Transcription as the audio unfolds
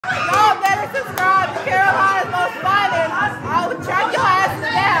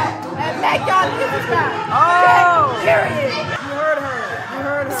Oh! Period. You heard her. You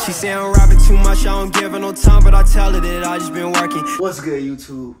heard her. She say I'm rapping too much, I don't give her no time, but I tell her that I just been working. What's good,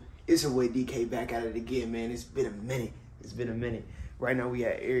 YouTube? It's your boy DK back at it again, man. It's been a minute. It's been a minute. Right now we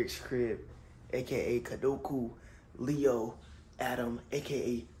at Eric's crib, aka Kadoku, Leo, Adam,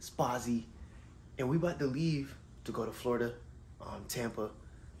 aka Spazzy, and we about to leave to go to Florida, Tampa.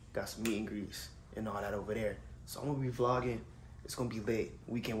 Got some meet and greets and all that over there. So I'm gonna be vlogging. It's gonna be late.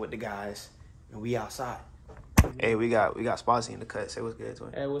 Weekend with the guys, and we outside. Hey, we got Spazzy in the cut. Say what's good to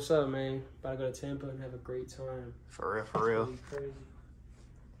him. Hey, what's up, man? About to go to Tampa and have a great time. For real, for real. Crazy.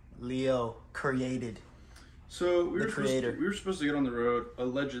 Leo created. So we were supposed to get on the road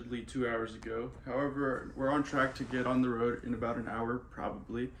allegedly 2 hours ago. However, we're on track to get on the road in about an hour,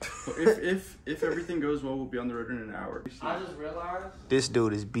 probably. But if everything goes well, we'll be on the road in an hour. I just realized This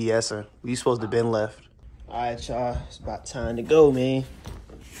dude is BSing. We supposed to been left. All right, y'all. It's about time to go, man.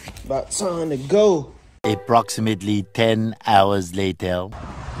 About time to go. Approximately 10 hours later.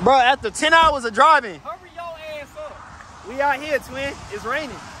 Bro, after 10 hours of driving, hurry your ass up. we out here, twin. It's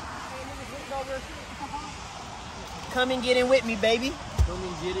raining. Come and get in with me, baby. Come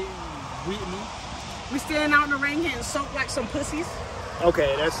and get it with me. We standing out in the rain getting soaked like some pussies.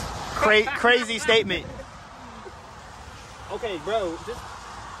 Okay, that's crazy statement. Okay, bro. Just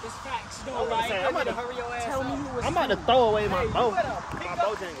It's facts, though, right? I'm about to hurry your ass tell up. me who was I'm about to throw away my bow. My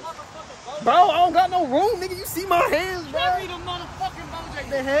Bojangles. Bro, I don't got no room, nigga. You see my hands, bro? Carry the motherfucking Bojangles.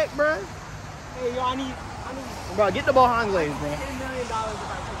 The heck, bro? Hey, yo, I need Bro, get the Bojangles, bro. $10 million if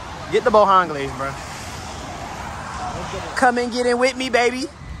I Get the Bojangles, bro. Come and get in with me, baby.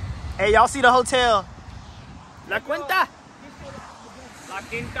 Hey, y'all see the hotel? La Quinta. La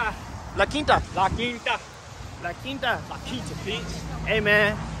Quinta. La Quinta. La Quinta. La Quinta. La Quinta, bitch. Hey,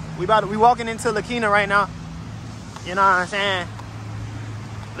 man. We walking into La Quinta right now. You know what I'm saying?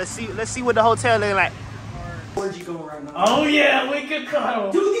 Let's see what the hotel look like. Where'd you go right now? Oh yeah, we could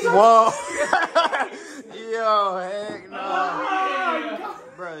cuddle. Dude, these are Whoa. Yo, heck no.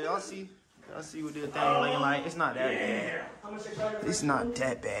 Bro, y'all see what the thing looking like? It's not that bad. It's not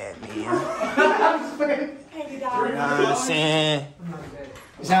that bad, man. You know what I'm saying?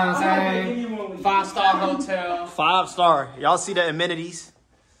 You know what I'm saying? 5-star hotel. 5-star. Y'all see the amenities?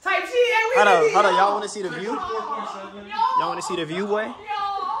 Type shit. Hold on. Y'all want to see the view? Y'all want to see the view, boy?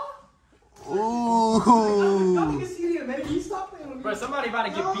 Ooh. Bro, somebody about to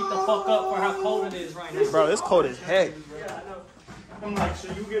get beat the fuck up for how cold it is right now. Bro, it's cold as heck. I'm like,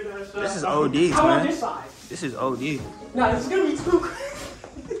 so you get that stuff? This is OD, man. This is OD. Nah, this is gonna be too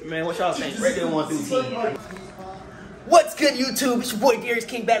crazy. Man, what y'all think? Rate it 1 through 10. What's good, YouTube? It's your boy Darius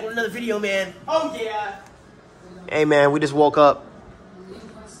King back with another video, man. Oh yeah. Hey, man, we just woke up.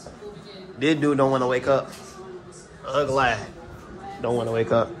 This dude don't want to wake up. I'm glad. Don't want to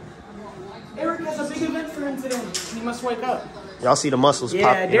wake up. Eric has a big event for him today. He must wake up. Y'all see the muscles pop.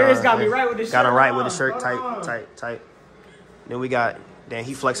 Yeah, Darius got me right with the shirt. Got him right with the shirt, tight. Then we got, damn,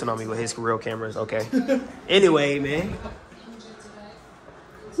 he flexing on me with his real cameras, okay. Anyway, man.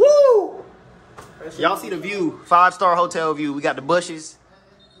 Woo! Y'all see the view, 5-star hotel view. We got the bushes,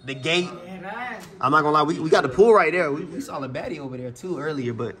 the gate. I'm not gonna lie, we got the pool right there. We saw the baddie over there too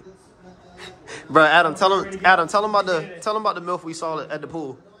earlier, but. Bro, Adam, tell him about the MILF we saw at the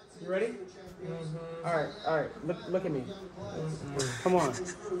pool. You ready? All right. Look at me. Come on.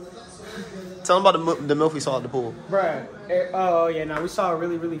 Tell him about the MILF we saw at the pool. Bruh. Oh, yeah, no, we saw a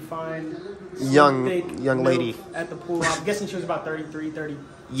really, really fine, Young MILF lady. at the pool. I'm guessing she was about 33, 30.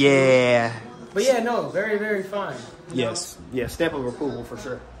 Yeah. But yeah, no, very, very fine. Yes. Yeah, stamp of approval for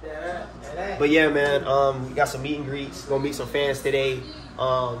sure. Yeah, that. But yeah, man, we got some meet and greets. Gonna meet some fans today.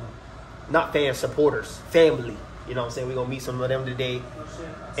 Not fans, supporters, family. You know what I'm saying? We're gonna meet some of them today.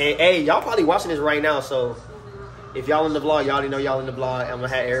 And hey, y'all probably watching this right now, so if y'all in the vlog, y'all already know y'all in the vlog. I'm gonna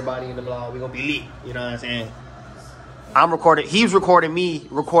have everybody in the vlog. We're gonna be lit. You know what I'm saying? I'm recording, he's recording me,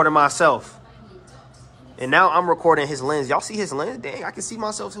 recording myself. And now I'm recording his lens. Y'all see his lens? Dang, I can see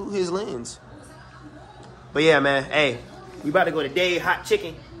myself through his lens. But yeah, man, hey, we about to go to Dave Hot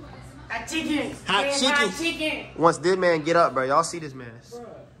Chicken. Hot chicken. Hot chicken. Once this man get up, bro, y'all see this man. Bro,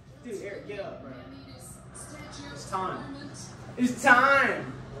 dude, Eric, get up, bro. It's time. It's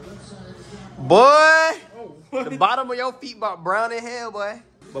time. Boy, the bottom of your feet about brown in hell, boy.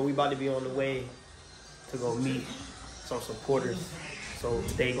 But we about to be on the way to go meet some supporters. So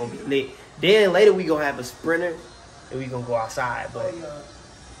they gonna be lit. Then later we gonna have a sprinter and we gonna go outside. But you know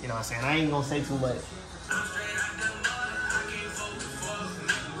what I'm saying? I ain't gonna say too much.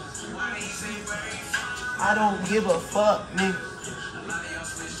 I don't give a fuck, nigga.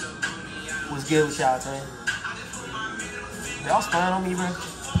 What's good with y'all, man? Y'all spying on me, bro?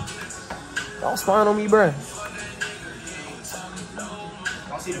 Y'all spying on me, bruh.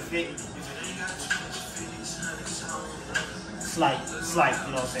 Y'all see the fit? Slight,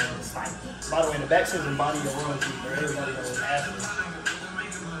 you know what I'm saying? Slight. By the way, the back says embody your royalty for everybody that was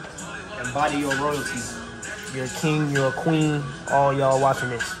asking. Embody your royalty. You're a king, you're a queen, all y'all watching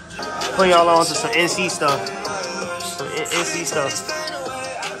this. Put y'all on to some NC stuff. Some NC stuff.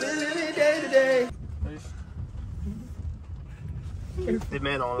 The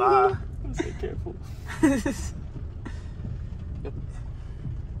man don't lie. Stay careful.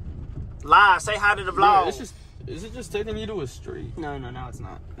 Lie, say hi to the vlog. Yeah, is it just taking you to a street? No, it's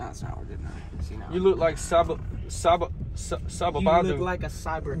not. No, it's not. We're good now. See now. You look like Sababadu. You look like a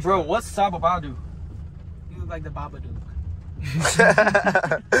cyber. Bro, what's Sababadu? You look like the Babadook.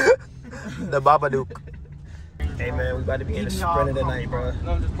 The Babadook. Hey man, we about to be in a sprinter tonight, bro.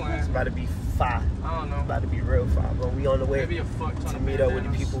 No, I'm just playing. It's about to be fire. I don't know. About to be real fire, bro. We on the way Maybe a fuck ton to of meet up with the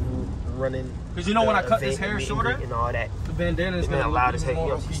bandanas. people who running. Cause you know when I cut this hair event, shorter, and all that. the bandana is It's been gonna loud look as even heck.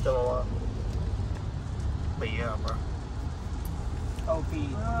 more Yo, she's OP. still alive. But yeah, bro. OP. You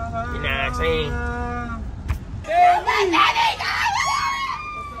know what I'm saying?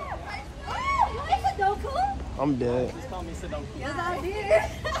 I'm dead. Yes, I did.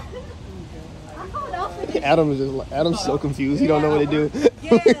 Adam's so confused. He don't know what to do.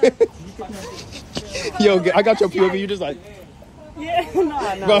 Yo, I got your POV. You just like. Yeah,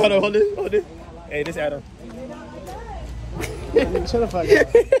 no. Bro, hold this. Hey, this Adam. Shut the fuck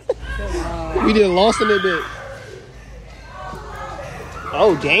up. We did lost in a bit.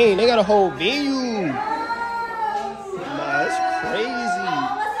 Oh dang, they got a whole venue. Nah, that's crazy.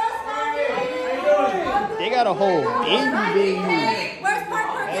 They got a whole venue.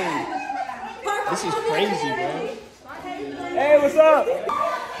 Hey, this is crazy, bro. Hey, what's up?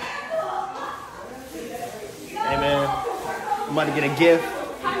 Hey man, I'm about to get a gift.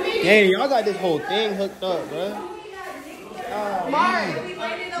 Dang, y'all got this whole thing hooked up, bro.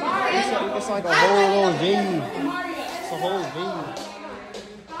 It's like a whole little venue. It's a whole venue.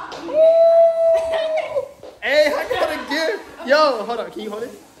 Hey, I got a gift. Yo, hold on. Can you hold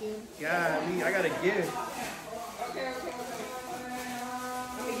it? God, I got a gift.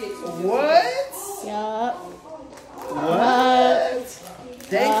 What? Yup. What?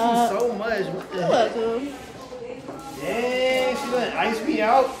 Thank you so much. What the You're heck? welcome. Dang, she done ice me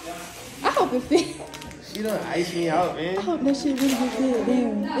out. I hope it fits. She done ice me out, man. I hope that shit really get good.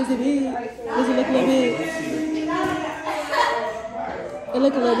 Damn. Is it big? Does it look a little big? It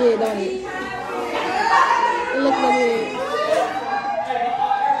look a little big, don't it? It look a little big.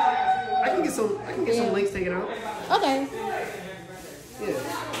 I can get some links taken out. Okay.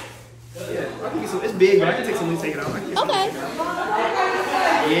 Yeah, I can get some. It's big, but I can take some links taken out. I can get some Okay. links taken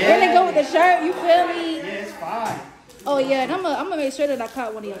out. Then Yeah. they go with the shirt, you feel me? Yeah, it's fine. Oh yeah, and I'm gonna make sure that I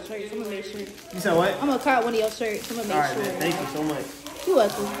caught one of your shirts. I'm gonna make sure. You said what? I'm gonna caught one of your shirts. I'm gonna make All right, sure. man. Thank you so much. You're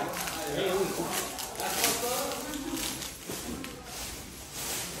welcome.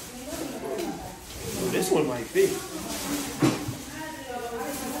 Oh, this one might fit.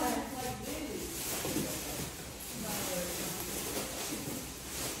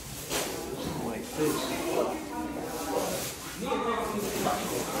 Might fit.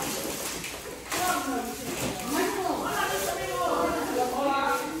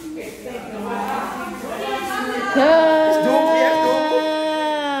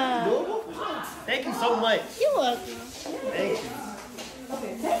 Doable? Thank you so much. You're welcome. Thank you.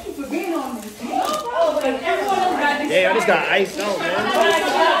 Yeah, I just got iced out, man. I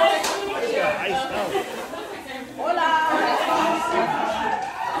just got iced out.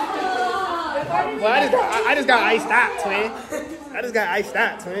 Well, I just got iced out, twin. I just got iced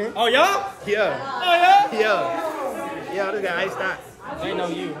out, twin. Oh yeah? Yeah. Oh yeah? Yeah. Yeah, I just got iced out. They know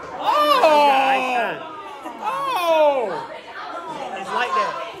you. Oh! Oh! It's like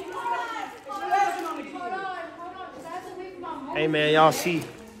that. Hey man, y'all see.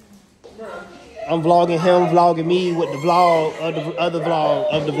 I'm vlogging him, vlogging me with the vlog of the other vlog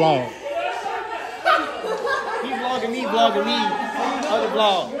of the vlog. He vlogging me, other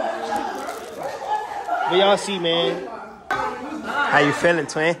vlog. But y'all see, man. How you feeling,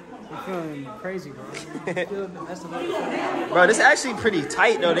 twin? I'm feeling crazy, bro. Bro, this is actually pretty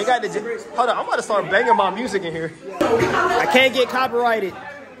tight though. They got the. Hold on, I'm about to start banging my music in here. I can't get copyrighted,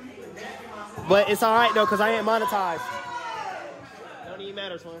 but it's all right though, cause I ain't monetized. Don't even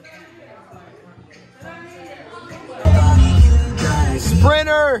matter, son.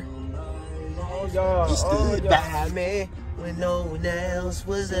 Sprinter. Oh, y'all. Stood by me when no one else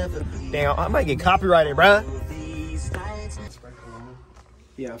was ever. Damn, I might get copyrighted, bruh.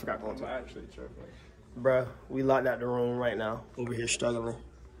 Yeah, I forgot going to actually tripping. Bruh, we locked out the room right now. Over here struggling.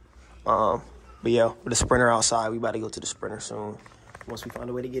 But yeah, with the Sprinter outside, we about to go to the Sprinter soon. Once we find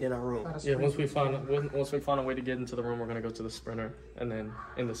a way to get in our room. Yeah, once we find a way to get into the room, we're gonna go to the Sprinter, and then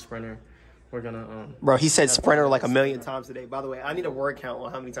in the Sprinter, we're gonna Bro, he said Sprinter like 1,000,000 times today. By the way, I need a word count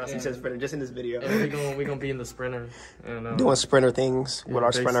on how many times he said Sprinter just in this video. And we're gonna be in the Sprinter and doing Sprinter things with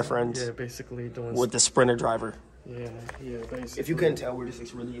our Sprinter friends. Yeah, basically doing with the Sprinter driver. Yeah, basically. If you couldn't tell, we're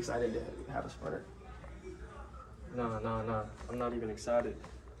just really excited to have a Sprinter. No, I'm not even excited,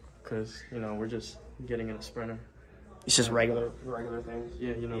 cause we're just getting in a Sprinter. It's just regular things.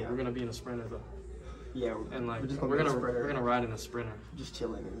 Yeah, we're gonna be in a Sprinter though. Yeah, and like we're gonna ride in a Sprinter. Just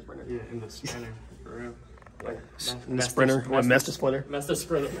chilling in the Sprinter. Yeah, in the Sprinter for real. Like in the Sprinter, Master Sprinter. Master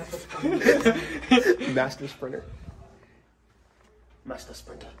Sprinter. Master Sprinter. Master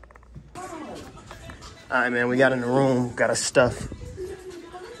Sprinter. All right, man, we got in the room, got our stuff.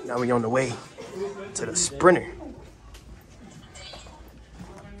 Now we on the way to the Sprinter.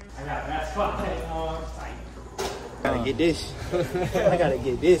 Gotta get this. I gotta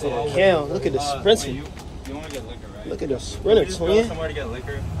get this on cam. Look at the Sprinter. You want to get liquor, right? Look at the Sprinter, twin. Somewhere to get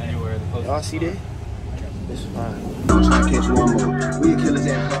liquor, anywhere. Y'all see that? It's fine. Don't try to catch one more. We killers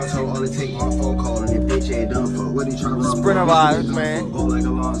at Costco, all it take my phone call and that bitch ain't done for. What he trying to Sprinter vibes, man. Go like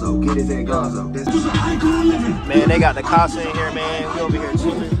Alonzo, get his at Gonzo. Man, they got the Casa in here, man. We over here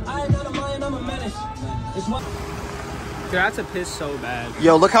chilling. Dude, I had to piss so bad.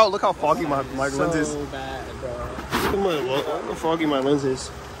 Yo, look how foggy my lens is. So bad, bro. Look how foggy my lens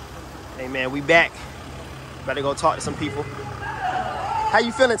is. Hey, man, we back. Better go talk to some people. How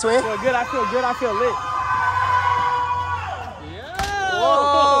you feeling, twin? I feel good. I feel lit. Yeah.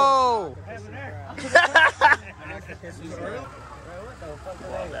 Whoa.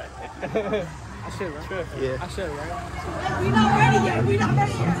 I should, right? Yeah. I should, right? We not ready yet.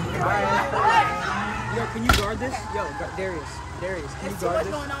 Yo, can you guard this? Yo, Darius, can you There's too guard much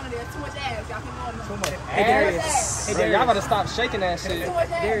this? going on in there. Too much ass. Y'all can go in there. Too much. Hey, Darius. Hey, Darius. Y'all gotta stop shaking that shit. Too much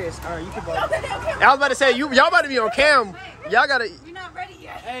ass. Darius, all right, you can guard this. I was about to say, y'all about to be on cam. Y'all gotta. We not ready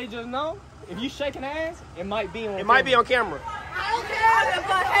yet. Hey, just know, if you shaking ass, it might be on It might be on camera. I don't care.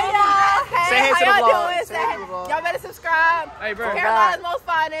 But hey, y'all. Hey, Say hey to the how vlog. y'all doing? Say hey to the vlog. Y'all better subscribe. Hey, bro. Carolina's most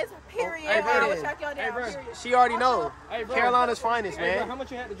finest. Period. Hey, bro. I will track y'all down. bro. Period. She already know. Hey, bro. Carolina's finest, Hey, bro, man. how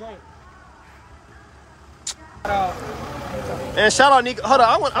much you had to drink? And shout out Nico. Hold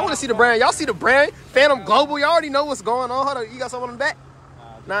on, I want to see the brand. Y'all see the brand? Phantom Global. Y'all already know what's going on. Hold on, you got something on the back?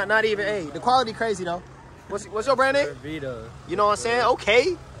 Not even. Hey, the quality crazy though. What's your brand name? Vita. You know what I'm saying?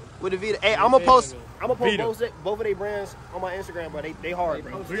 Okay, with the Vita. Hey, I'm gonna post both of their brands on my Instagram, bro. They hard,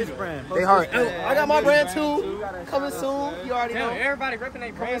 bro. This brand. They hard. I got my brand too. Coming soon. You already know. Everybody ripping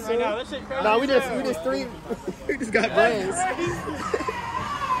their brands right now. That shit crazy. No, we just three. We just got brands.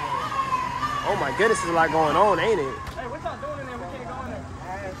 Oh my goodness, there's a lot going on, ain't it? Hey, what y'all doing in there? We can't go in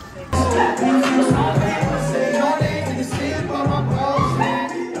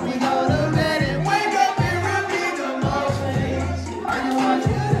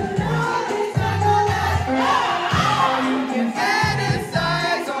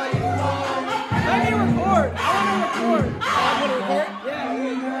Let me record. I want to record. I want to record?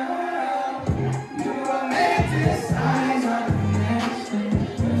 Yeah.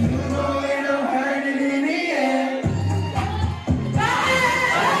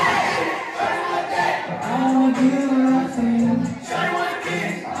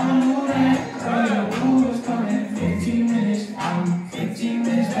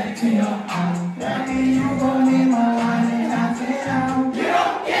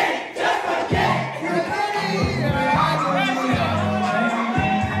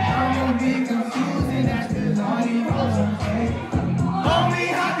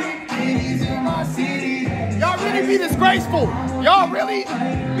 Y'all really be disgraceful. Y'all really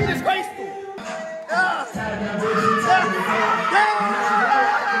be disgraceful.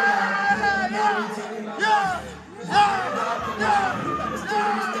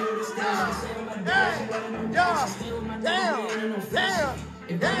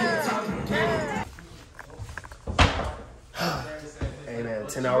 Hey man,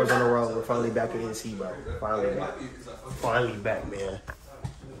 10 hours on the road. We're finally back in NC, bro. Finally back, man.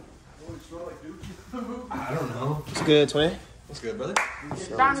 I don't know. It's good, twin. What's good, brother?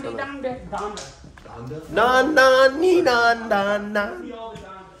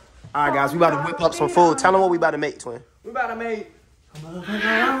 Alright guys, we about to whip up some food. Tell them what we about to make, twin. We about to make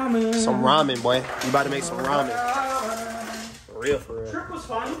Some ramen, boy. We about to make some ramen. For real, for real. Trip was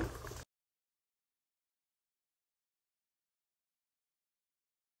fun.